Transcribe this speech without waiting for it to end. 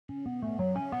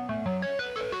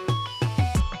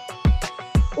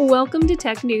Welcome to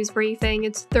Tech News Briefing.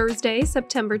 It's Thursday,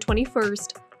 September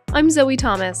 21st. I'm Zoe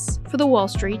Thomas for The Wall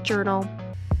Street Journal.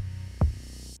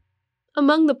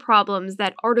 Among the problems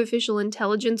that artificial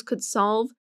intelligence could solve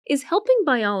is helping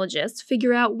biologists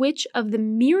figure out which of the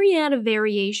myriad of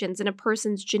variations in a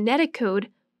person's genetic code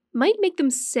might make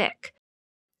them sick.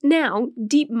 Now,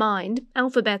 DeepMind,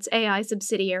 Alphabet's AI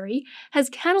subsidiary, has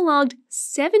cataloged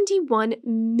 71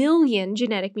 million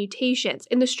genetic mutations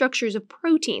in the structures of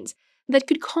proteins that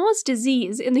could cause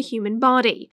disease in the human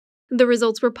body. The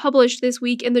results were published this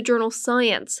week in the journal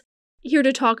Science. Here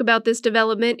to talk about this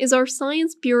development is our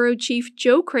Science Bureau Chief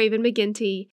Jo Craven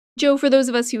McGinty. Jo, for those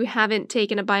of us who haven't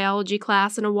taken a biology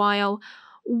class in a while,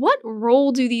 what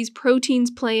role do these proteins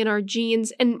play in our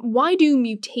genes, and why do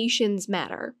mutations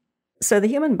matter? So the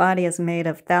human body is made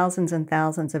of thousands and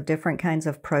thousands of different kinds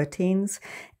of proteins,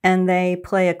 and they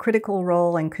play a critical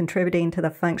role in contributing to the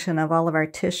function of all of our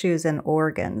tissues and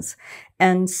organs.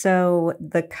 And so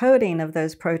the coding of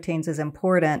those proteins is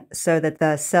important so that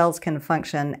the cells can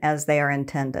function as they are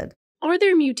intended. Are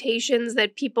there mutations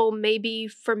that people may be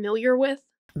familiar with?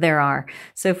 There are.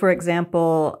 So, for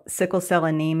example, sickle cell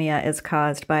anemia is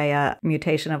caused by a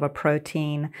mutation of a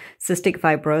protein. Cystic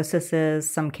fibrosis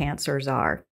is, some cancers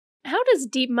are. How does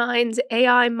DeepMind's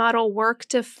AI model work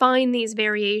to find these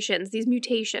variations, these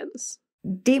mutations?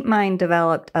 DeepMind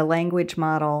developed a language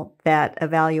model that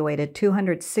evaluated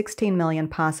 216 million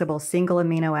possible single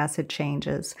amino acid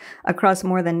changes across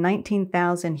more than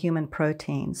 19,000 human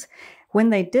proteins. When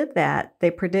they did that,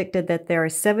 they predicted that there are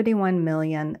 71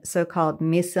 million so-called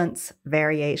missense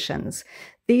variations.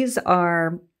 These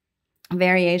are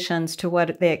variations to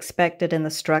what they expected in the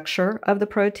structure of the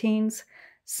proteins.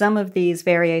 Some of these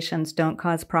variations don't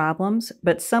cause problems,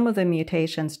 but some of the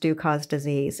mutations do cause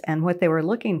disease. And what they were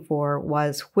looking for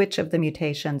was which of the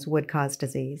mutations would cause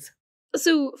disease.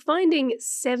 So finding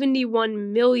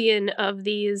 71 million of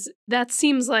these, that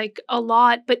seems like a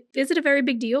lot, but is it a very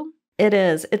big deal? It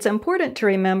is. It's important to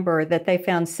remember that they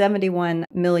found 71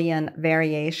 million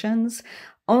variations.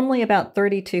 Only about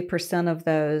 32% of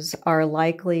those are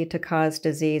likely to cause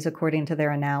disease according to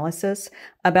their analysis.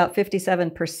 About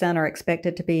 57% are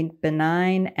expected to be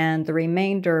benign, and the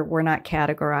remainder were not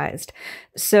categorized.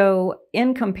 So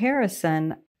in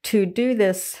comparison, to do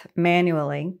this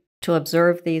manually, to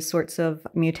observe these sorts of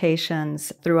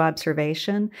mutations through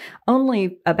observation,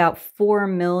 only about 4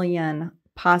 million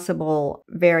possible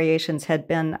variations had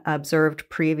been observed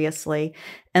previously,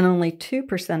 and only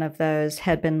 2% of those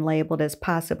had been labeled as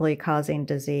possibly causing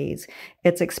disease.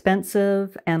 It's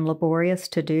expensive and laborious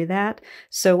to do that.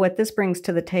 So what this brings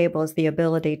to the table is the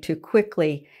ability to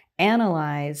quickly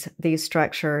analyze these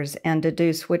structures and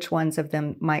deduce which ones of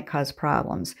them might cause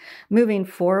problems. Moving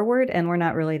forward, and we're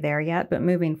not really there yet, but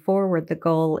moving forward, the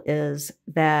goal is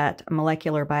that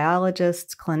molecular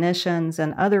biologists, clinicians,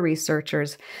 and other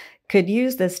researchers could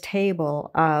use this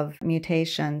table of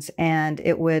mutations, and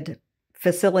it would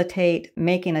facilitate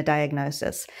making a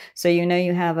diagnosis. So you know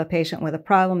you have a patient with a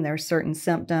problem, there are certain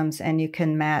symptoms, and you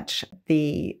can match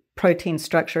the protein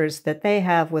structures that they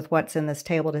have with what's in this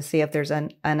table to see if there's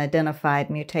an identified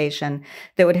mutation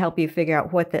that would help you figure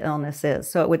out what the illness is.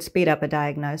 So it would speed up a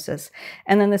diagnosis.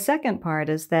 And then the second part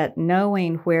is that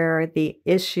knowing where the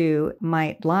issue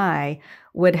might lie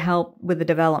would help with the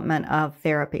development of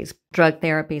therapies, drug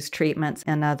therapies, treatments,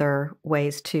 and other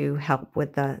ways to help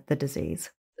with the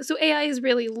disease. So AI has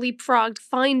really leapfrogged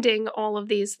finding all of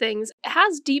these things.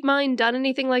 Has DeepMind done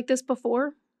anything like this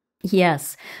before?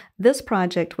 Yes. This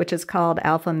project, which is called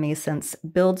AlphaMesence,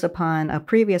 builds upon a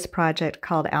previous project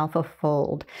called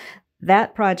AlphaFold.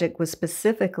 That project was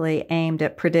specifically aimed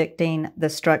at predicting the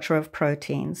structure of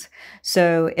proteins.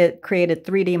 So it created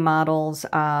 3D models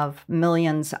of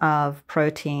millions of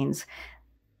proteins.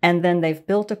 And then they've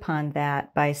built upon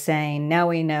that by saying, now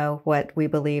we know what we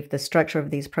believe the structure of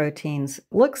these proteins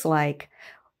looks like,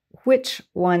 which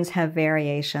ones have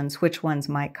variations, which ones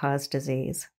might cause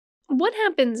disease. What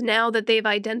happens now that they've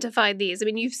identified these? I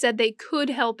mean, you've said they could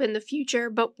help in the future,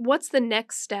 but what's the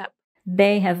next step?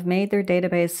 They have made their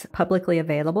database publicly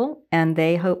available, and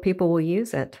they hope people will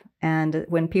use it. And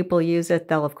when people use it,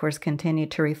 they'll, of course, continue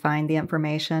to refine the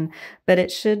information. But it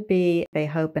should be, they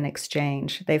hope, an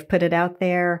exchange. They've put it out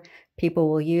there. People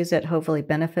will use it, hopefully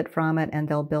benefit from it, and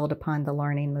they'll build upon the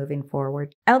learning moving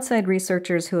forward. Outside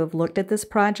researchers who have looked at this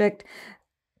project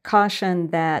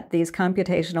caution that these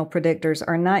computational predictors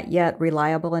are not yet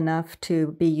reliable enough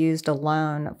to be used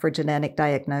alone for genetic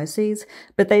diagnoses,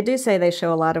 but they do say they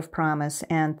show a lot of promise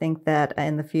and think that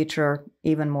in the future,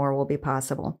 even more will be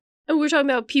possible. And we're talking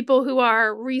about people who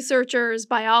are researchers,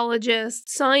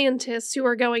 biologists, scientists who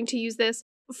are going to use this.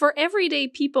 For everyday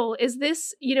people, is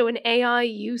this, an AI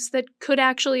use that could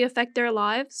actually affect their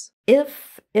lives?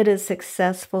 If it is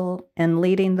successful in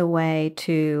leading the way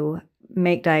to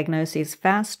make diagnoses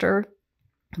faster,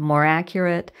 more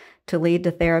accurate, to lead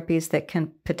to therapies that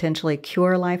can potentially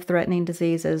cure life-threatening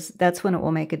diseases, that's when it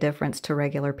will make a difference to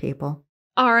regular people.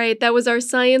 All right, that was our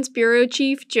Science Bureau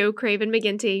Chief, Jo Craven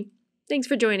McGinty. Thanks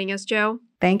for joining us, Jo.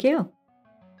 Thank you.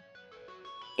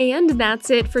 And that's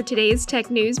it for today's Tech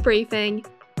News Briefing.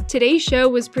 Today's show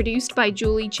was produced by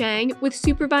Julie Chang with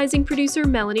supervising producer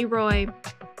Melanie Roy.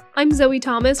 I'm Zoe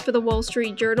Thomas for the Wall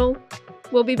Street Journal.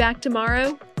 We'll be back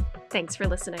tomorrow. Thanks for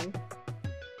listening.